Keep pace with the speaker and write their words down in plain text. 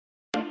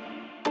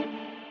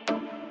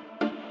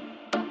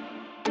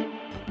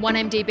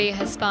1MDB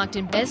has sparked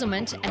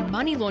embezzlement and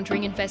money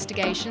laundering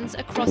investigations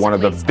across one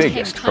of at the least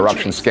biggest 10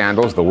 corruption countries.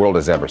 scandals the world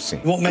has ever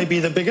seen. What may be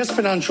the biggest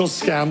financial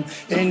scam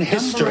in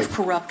history. A number of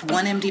corrupt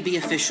 1MDB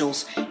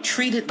officials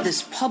treated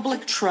this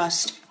public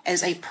trust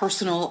as a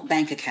personal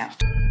bank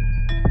account.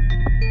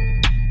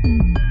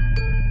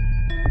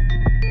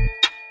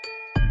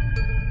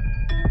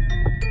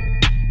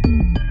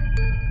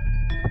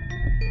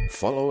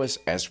 Follow us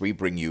as we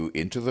bring you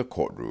into the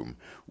courtroom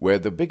where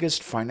the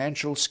biggest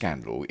financial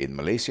scandal in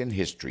Malaysian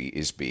history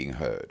is being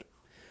heard.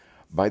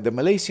 By the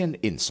Malaysian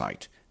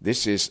Insight,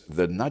 this is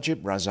the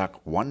Najib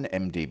Razak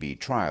 1MDB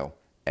trial,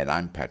 and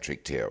I'm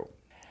Patrick Teo.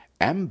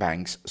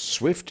 AmBank's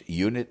Swift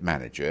Unit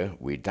Manager,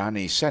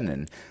 Wedani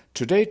Senen,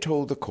 today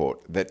told the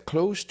court that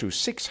close to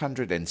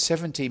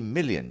 $670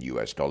 million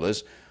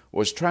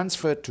was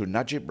transferred to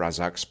Najib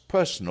Razak's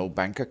personal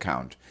bank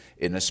account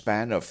in a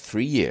span of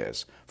 3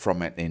 years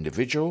from an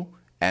individual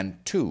and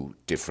 2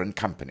 different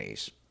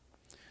companies.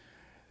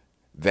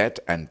 That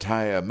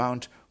entire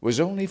amount was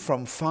only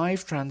from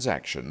 5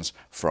 transactions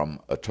from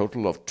a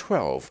total of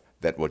 12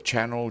 that were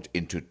channeled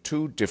into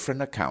 2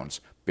 different accounts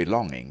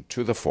belonging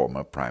to the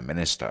former Prime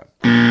Minister.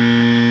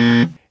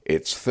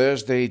 It's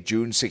Thursday,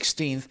 June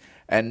 16th,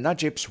 and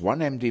Najib's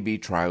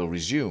 1MDB trial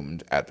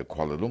resumed at the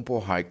Kuala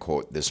Lumpur High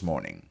Court this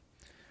morning.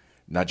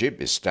 Najib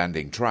is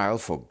standing trial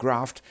for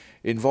graft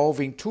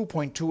involving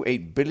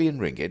 2.28 billion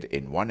ringgit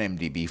in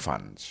 1MDB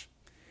funds.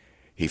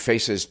 He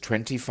faces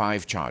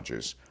 25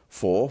 charges,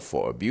 4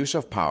 for abuse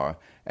of power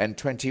and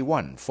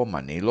 21 for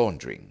money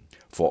laundering,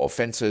 for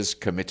offences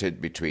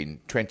committed between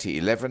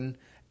 2011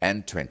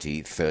 and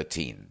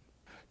 2013.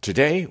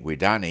 Today,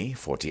 Wedani,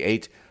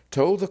 48,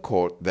 told the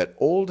court that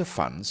all the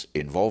funds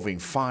involving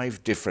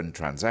 5 different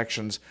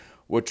transactions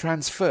were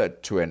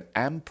transferred to an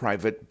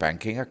private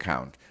banking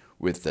account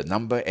with the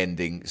number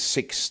ending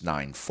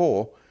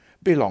 694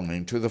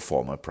 belonging to the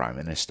former Prime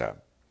Minister.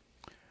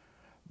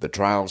 The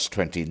trial's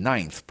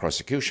 29th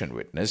prosecution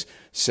witness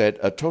said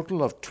a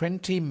total of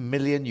 $20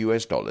 million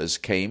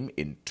came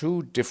in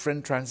 2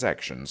 different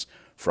transactions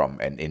from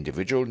an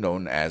individual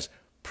known as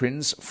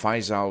Prince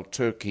Faisal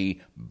Turki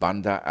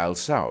Bandar Al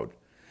Saud,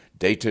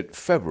 dated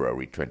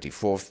February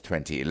 24,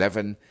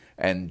 2011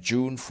 and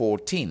June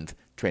 14,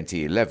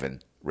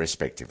 2011,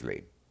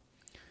 respectively.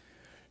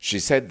 She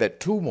said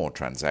that 2 more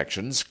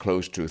transactions,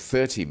 close to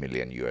 $30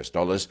 million,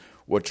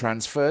 were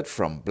transferred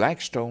from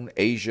Blackstone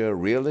Asia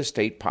Real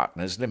Estate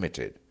Partners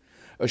Limited,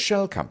 a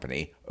shell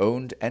company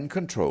owned and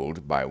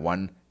controlled by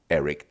one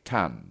Eric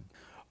Tan.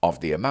 Of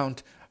the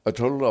amount, a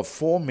total of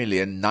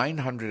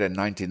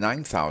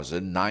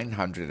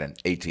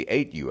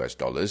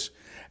 $4,999,988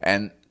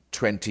 and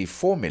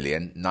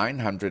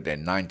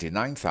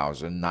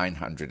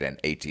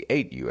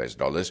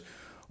 $24,999,988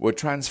 were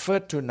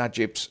transferred to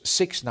Najib's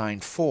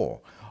 694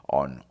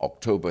 on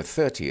October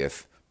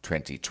 30th,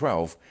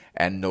 2012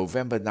 and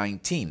November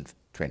 19th,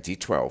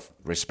 2012,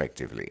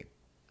 respectively.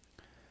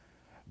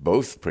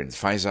 Both Prince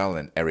Faisal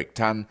and Eric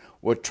Tan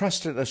were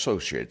trusted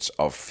associates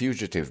of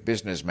fugitive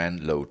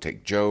businessman Low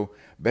Tek Joe,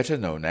 better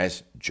known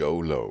as Joe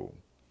Low.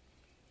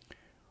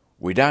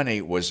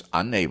 Wedani was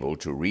unable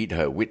to read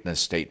her witness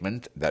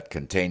statement that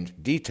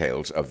contained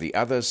details of the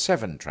other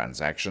 7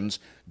 transactions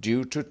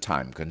due to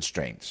time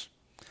constraints.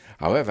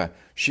 However,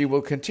 she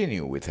will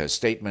continue with her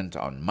statement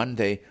on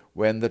Monday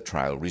when the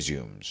trial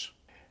resumes.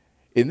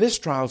 In this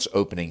trial's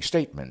opening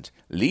statement,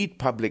 lead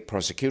public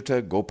prosecutor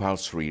Gopal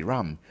Sri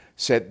Ram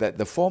said that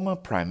the former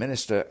Prime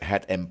Minister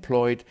had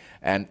employed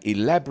an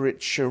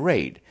elaborate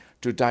charade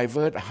to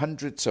divert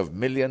hundreds of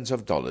millions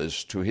of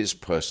dollars to his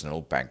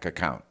personal bank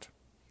account.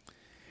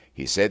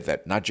 He said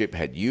that Najib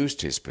had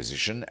used his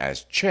position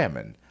as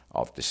chairman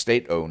of the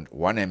state-owned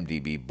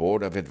 1MDB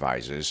Board of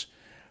Advisors,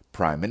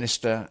 Prime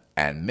Minister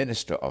and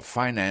Minister of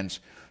Finance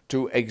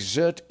to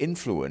exert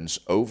influence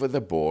over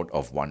the board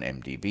of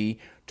 1MDB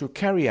to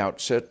carry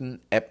out certain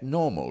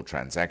abnormal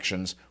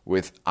transactions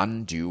with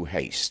undue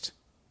haste.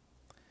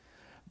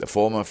 The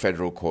former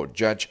federal court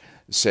judge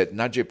said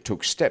Najib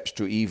took steps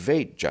to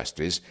evade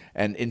justice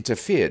and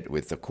interfered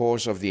with the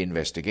course of the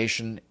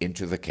investigation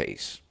into the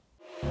case.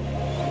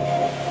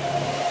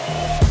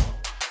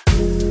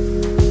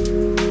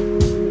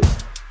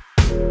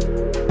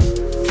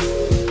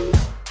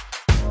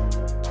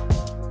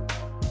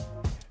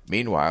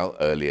 Meanwhile,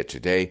 earlier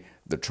today,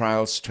 the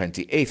trial's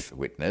 28th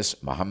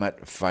witness,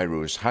 Muhammad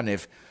Fairuz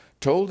Hanif,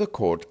 told the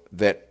court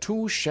that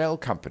 2 shell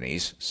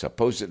companies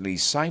supposedly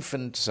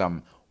siphoned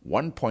some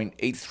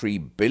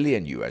 $1.83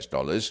 billion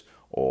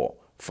or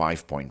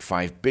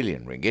 5.5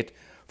 billion ringgit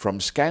from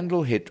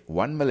scandal-hit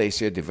One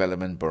Malaysia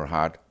Development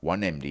Berhad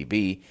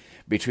 1MDB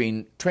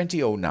between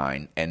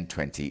 2009 and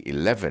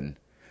 2011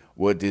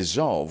 were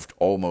dissolved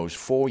almost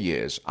 4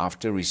 years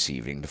after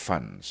receiving the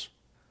funds.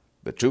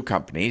 The 2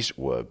 companies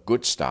were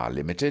Good Star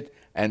Limited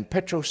and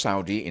Petro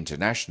Saudi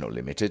International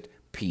Limited,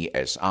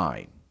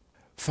 PSI.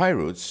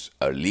 Fairuz,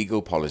 a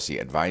legal policy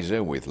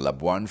advisor with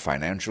Labuan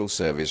Financial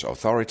Service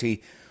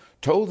Authority,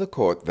 told the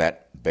court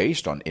that,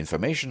 based on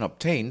information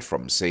obtained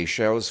from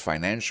Seychelles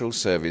Financial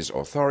Service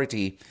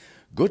Authority,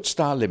 Good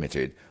Star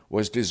Limited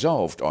was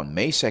dissolved on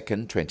May 2,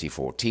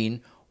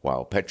 2014,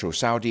 while Petro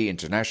Saudi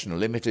International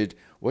Limited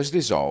was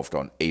dissolved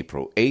on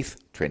April 8,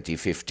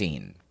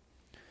 2015.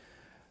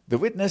 The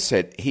witness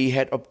said he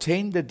had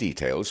obtained the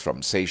details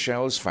from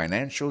Seychelles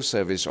Financial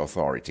Service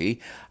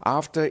Authority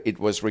after it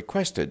was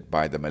requested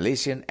by the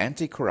Malaysian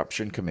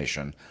Anti-Corruption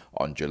Commission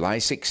on July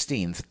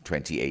 16,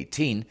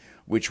 2018,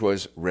 which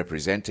was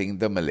representing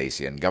the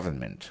Malaysian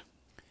government.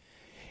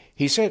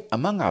 He said,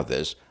 among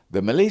others,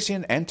 the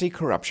Malaysian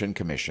Anti-Corruption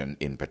Commission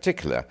in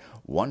particular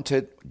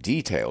wanted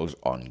details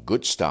on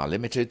Good Star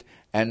Limited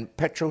and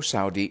Petro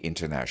Saudi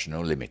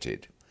International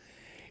Limited.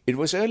 It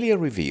was earlier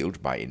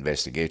revealed by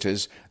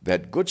investigators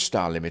that Good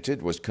Star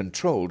Limited was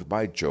controlled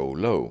by Joe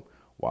Low,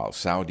 while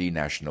Saudi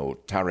national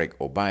Tariq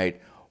Obaid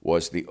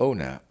was the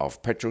owner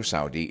of Petro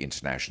Saudi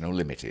International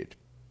Limited.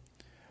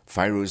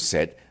 Fairuz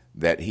said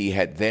that he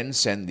had then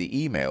sent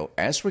the email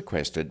as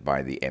requested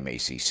by the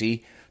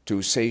MACC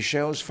to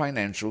Seychelles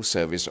Financial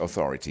Service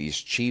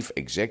Authority's Chief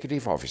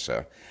Executive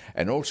Officer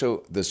and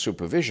also the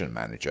Supervision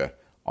Manager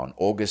on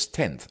August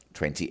 10,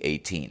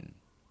 2018.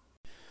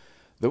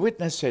 The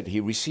witness said he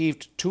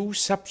received 2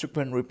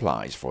 subsequent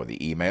replies for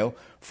the email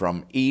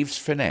from Yves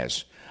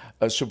Finesse,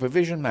 a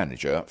supervision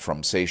manager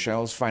from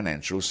Seychelles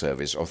Financial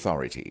Service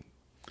Authority.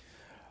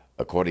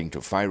 According to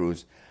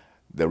Fairuz,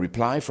 the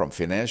reply from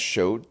Finesse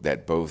showed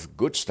that both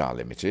Good Star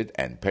Limited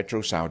and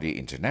Petro Saudi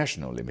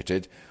International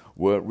Limited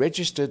were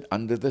registered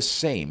under the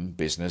same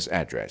business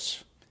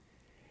address.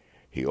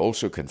 He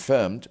also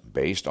confirmed,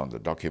 based on the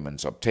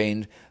documents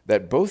obtained,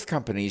 that both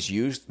companies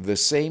used the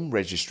same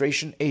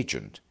registration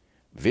agent,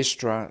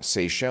 Vistra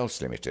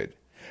Seychelles Limited,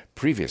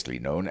 previously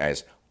known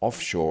as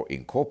Offshore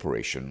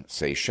Incorporation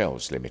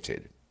Seychelles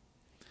Limited.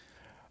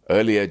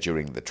 Earlier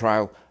during the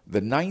trial,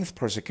 the 9th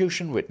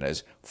prosecution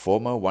witness,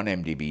 former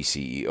 1MDB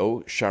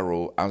CEO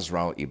Shahrul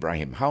Azral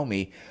Ibrahim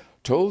Halmi,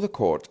 told the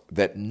court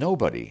that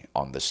nobody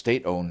on the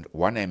state-owned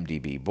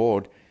 1MDB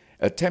board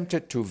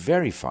attempted to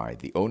verify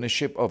the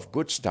ownership of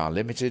Good Star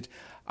Limited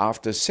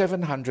after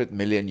 $700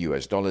 million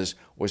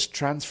was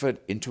transferred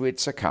into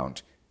its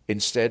account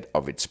instead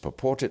of its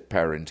purported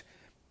parent,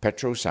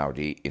 Petro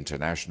Saudi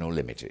International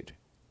Limited.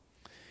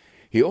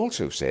 He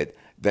also said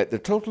that the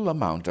total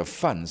amount of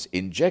funds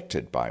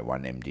injected by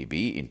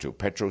 1MDB into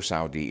Petro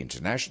Saudi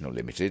International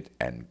Limited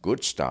and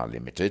Good Star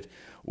Limited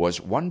was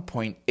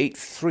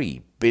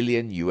 $1.83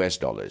 billion.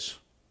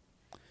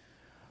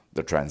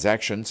 The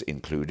transactions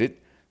included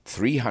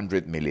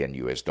 $300 million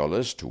to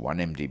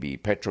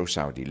 1MDB Petro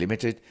Saudi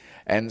Limited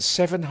and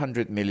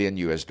 $700 million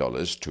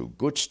to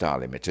Good Star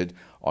Limited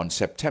on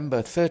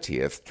September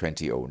 30th,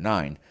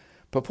 2009,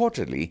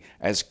 purportedly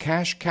as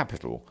cash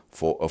capital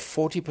for a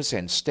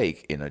 40%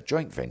 stake in a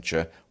joint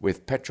venture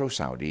with Petro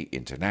Saudi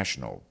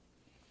International.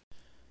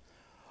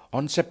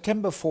 On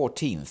September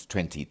 14,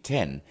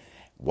 2010,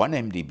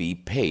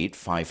 1MDB paid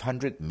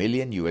 $500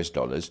 million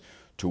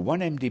to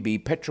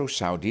 1MDB Petro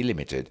Saudi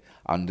Limited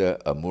under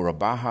a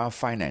Murabaha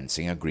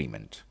financing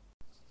agreement.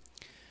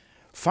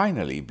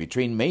 Finally,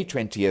 between May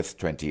 20,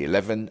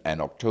 2011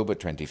 and October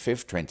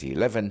 25,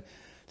 2011,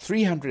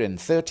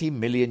 $330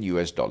 million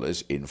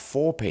in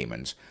 4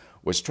 payments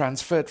was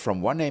transferred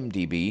from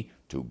 1MDB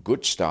to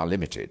Good Star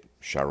Limited,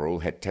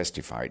 Shahrul had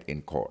testified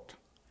in court.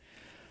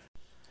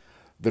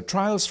 The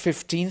trial's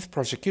 15th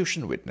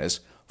prosecution witness,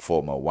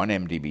 former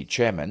 1MDB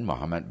chairman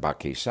Mohammad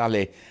Baqi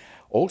Saleh,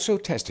 also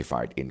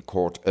testified in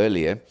court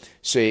earlier,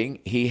 saying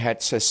he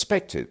had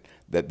suspected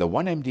that the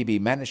 1MDB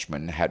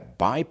management had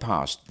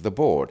bypassed the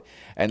board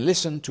and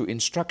listened to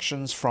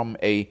instructions from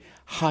a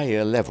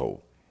higher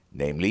level,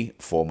 namely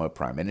former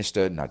Prime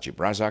Minister Najib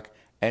Razak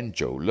and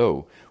Joe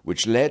Low,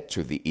 which led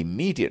to the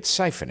immediate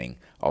siphoning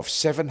of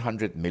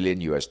 $700 million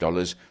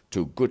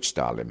to Good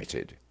Star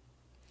Limited.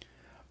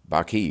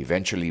 Baqi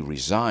eventually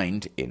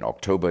resigned in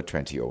October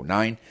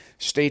 2009,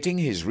 stating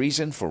his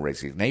reason for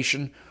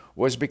resignation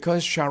was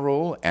because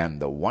Shahrul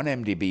and the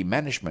 1MDB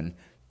management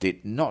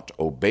did not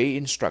obey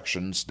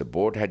instructions the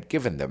board had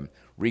given them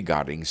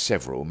regarding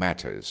several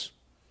matters.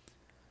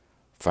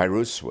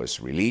 Fairuz was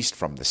released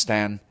from the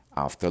stand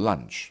after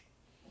lunch.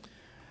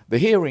 The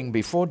hearing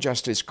before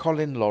Justice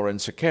Colin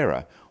Lawrence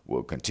Sequeira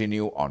will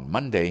continue on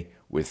Monday,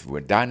 with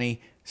Wedani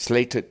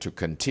slated to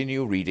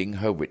continue reading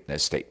her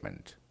witness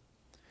statement.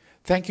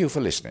 Thank you for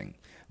listening.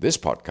 This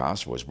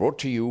podcast was brought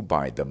to you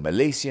by the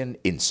Malaysian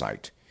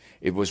Insight.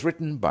 It was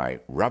written by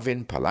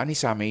Ravin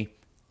Palanisamy.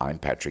 I'm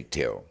Patrick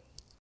Teo.